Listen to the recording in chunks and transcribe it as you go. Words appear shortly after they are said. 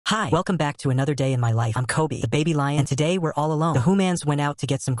Hi, welcome back to another day in my life. I'm Kobe, the baby lion, and today we're all alone. The humans went out to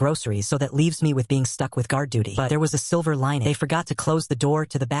get some groceries, so that leaves me with being stuck with guard duty. But there was a silver lining. They forgot to close the door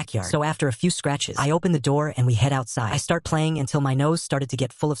to the backyard. So after a few scratches, I open the door and we head outside. I start playing until my nose started to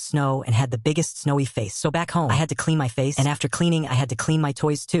get full of snow and had the biggest snowy face. So back home, I had to clean my face, and after cleaning, I had to clean my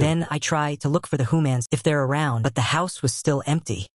toys too. Then I try to look for the humans if they're around, but the house was still empty.